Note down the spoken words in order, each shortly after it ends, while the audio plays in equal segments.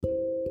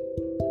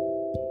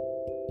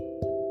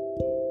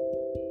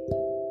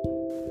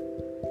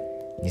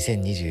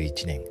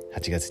2021年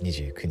8月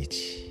29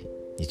日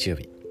日曜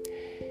日、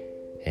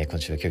今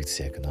週は教育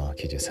通訳の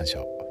93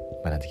章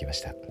学んできまし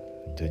た。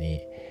本当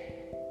に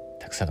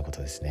たくさんのこ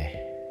とをです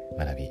ね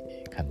学び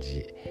感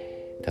じ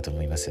たと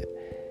思います。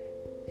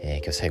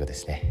今日最後で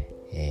すね、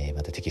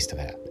またテキスト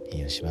から引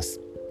用します。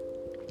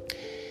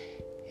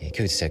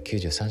教育通訳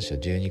93章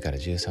12から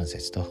13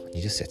節と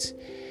20節、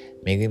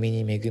恵み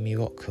に恵み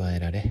を加え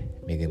られ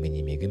恵みに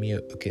恵みを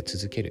受け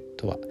続ける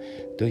とは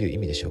どういう意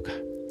味でしょうか。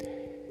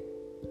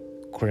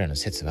これらの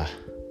説は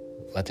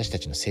私た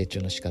ちの成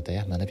長の仕方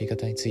や学び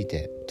方につい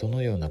てど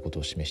のようなこと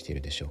を示してい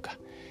るでしょうか。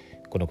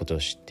このことを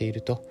知ってい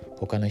ると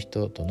他の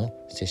人との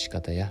接し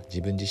方や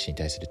自分自身に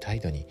対する態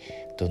度に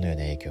どのよう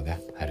な影響が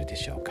あるで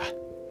しょうか。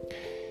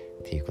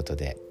ということ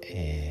で、ちょ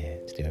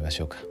っと読みま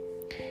しょうか。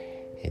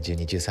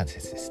12、13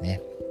節です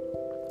ね。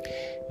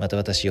また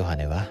私ヨハ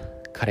ネは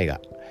彼が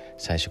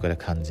最初から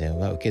完全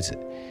は受けず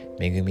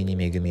恵み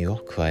に恵みを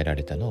加えら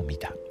れたのを見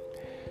た。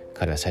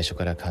彼は最初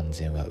から完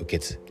全は受け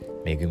ず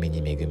恵みに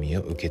恵み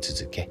を受け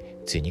続け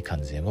ついに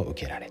完全を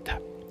受けられ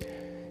た。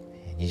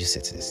20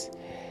節です。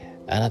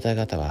あなた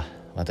方は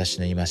私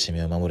の戒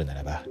めを守るな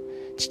らば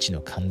父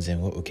の完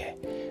全を受け、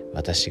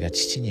私が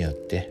父によっ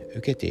て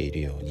受けてい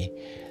るように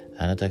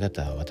あなた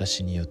方は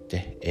私によっ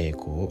て栄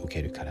光を受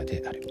けるから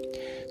である。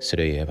そ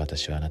れを言えば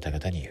私はあなた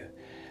方に言う。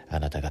あ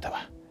なた方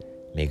は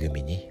恵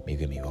みに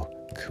恵みを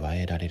加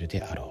えられる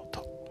であろう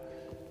と。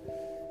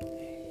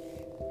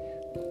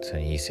本当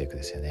にいい聖句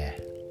ですよね。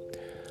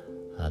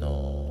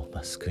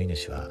救い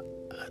主は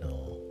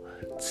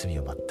罪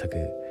を全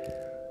く、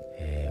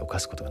犯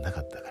すことがな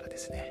かったからで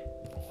すね。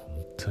もう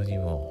本当に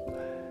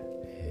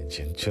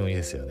順調に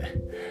ですよね。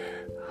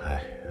は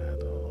い、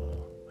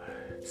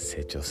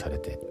成長され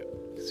て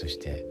そし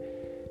て、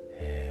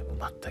も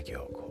う全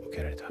くを受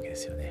けられたわけで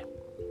すよね。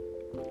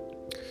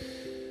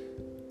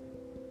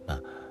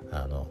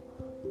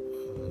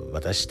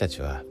私た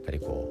ちはやっぱり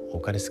多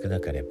かれ少な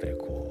かれやっぱり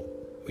紆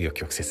余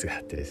曲折があ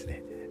ってです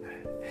ね、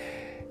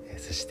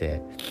そし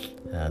て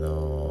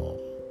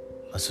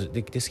そ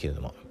れですけれ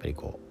どもやっぱり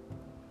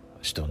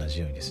主と同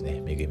じようにです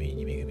ね恵み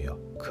に恵みを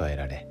加え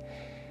られ、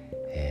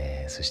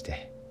そし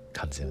て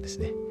完全をです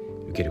ね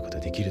受けること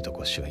ができると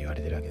主は言わ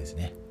れているわけです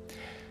ね。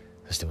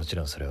そしてもち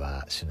ろんそれ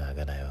は主の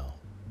贖いの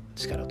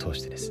力を通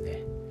してです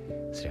ね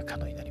それは可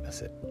能になりま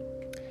す。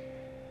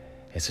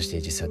そし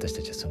て実際私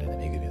たちはそのよう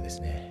な恵みをで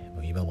すね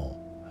もう今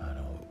も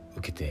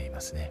受けていま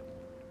すね。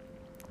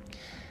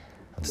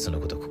そ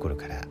のことを心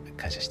から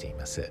感謝してい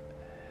ます。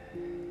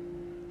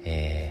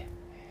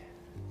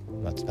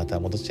また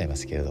戻っちゃいま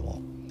すけれど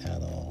も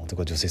ジ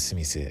ョセフ・ス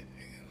ミス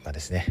はで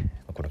すね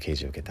この啓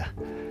示を受けた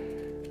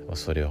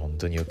それは本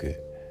当によく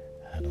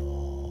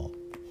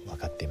分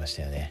かっていまし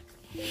たよね。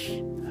は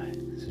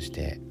い、そし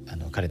て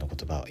彼の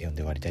言葉を読ん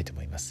で終わりたいと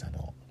思います。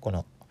こ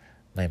の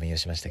前も読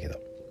みましたけど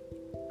こ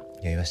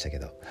れは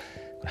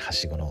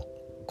しごの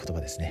言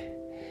葉ですね。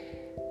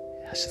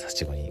は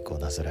しごに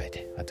なぞらえ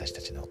て私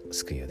たちの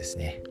救いをです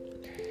ね、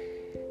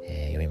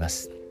読みま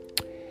す。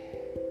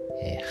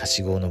は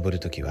しごを登る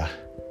ときは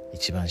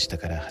一番下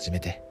から始め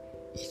て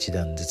一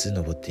段ずつ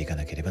登っていか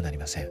なければなり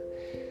ません。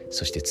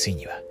そしてつい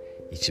には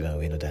一番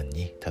上の段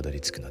にたどり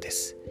着くので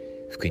す。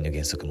福音の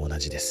原則も同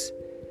じです。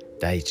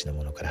第一の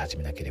ものから始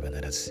めなければ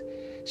ならず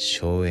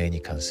生営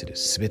に関する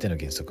すべての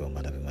原則を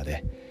学ぶま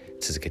で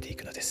続けてい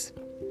くのです。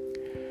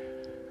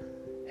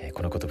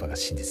この言葉が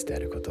真実であ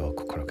ることを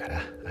心か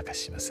ら明か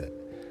しします。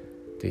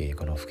という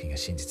この福音が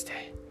真実で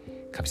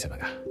神様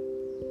が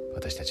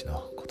私たち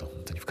のことを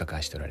本当に深く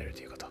愛しておられる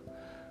ということ、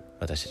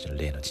私たちの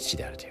霊の父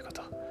であるというこ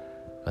と、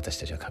私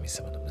たちは神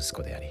様の息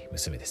子であり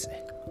娘です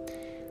ね。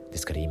で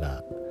すから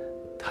今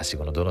はし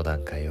ごのどの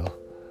段階を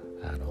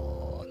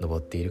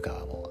登っているか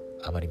はも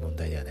うあまり問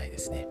題ではないで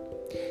すね。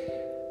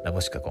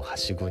もしくはは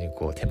しごに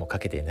手もか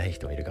けていない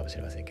人もいるかもし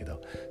れませんけ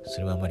どそ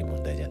れはあまり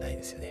問題ではない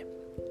ですよね。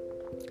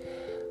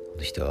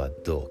人は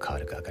どう変わ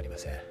るか分かりま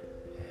せん。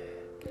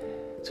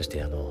そし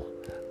て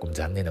これ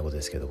残念なこと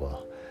ですけど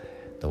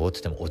登っ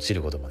てても落ち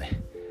ることも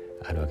ね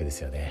あるわけで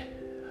すよね。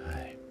は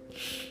い、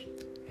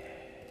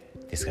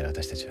ですから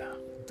私たちは本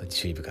当に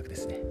注意深くで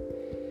すね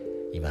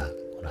今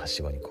このは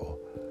しごに捕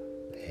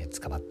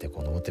まって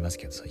登ってます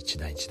けどその一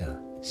段一段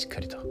しっ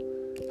かりと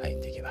歩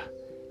んでいけば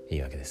い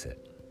いわけです。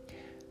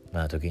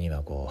時に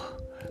は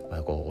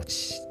落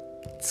ち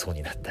そう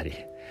になったり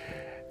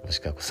もし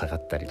くは下が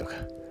ったりとか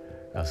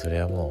そ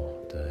れは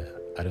もう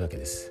あるわけ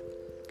です。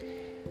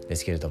で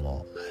すけれど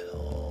も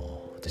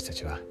私た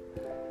ちは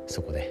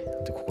そこで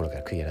本当に心か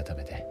ら悔い改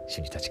めて主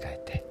に立ち返っ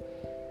て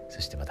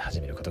そしてまた始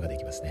めることがで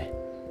きますね。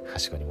は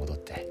しごに戻っ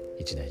て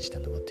一段一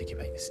段登っていけ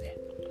ばいいんですね。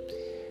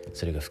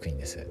それが福音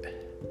です。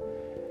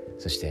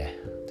そして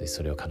本当に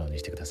それを可能に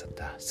してくださっ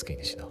た救い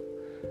主の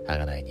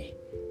贖いに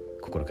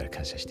心から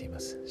感謝していま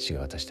す。主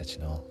が私たち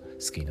の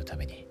救いのた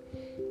めに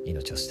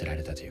命を捨てら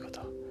れたというこ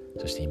と、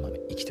そして今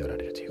生きておら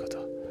れるというこ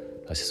と、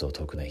そしてそう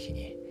遠くない日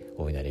に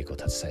大いなる栄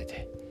光を携え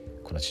て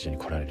この地上に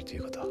来られるとい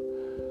うこと、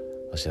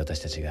そして私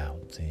たちが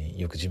本当に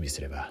よく準備す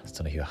れば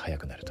その日は早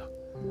くなると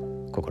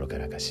心か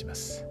ら明かしま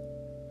す。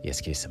イエ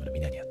ス・キリスト様の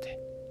皆によって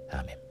ア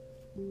ーメン。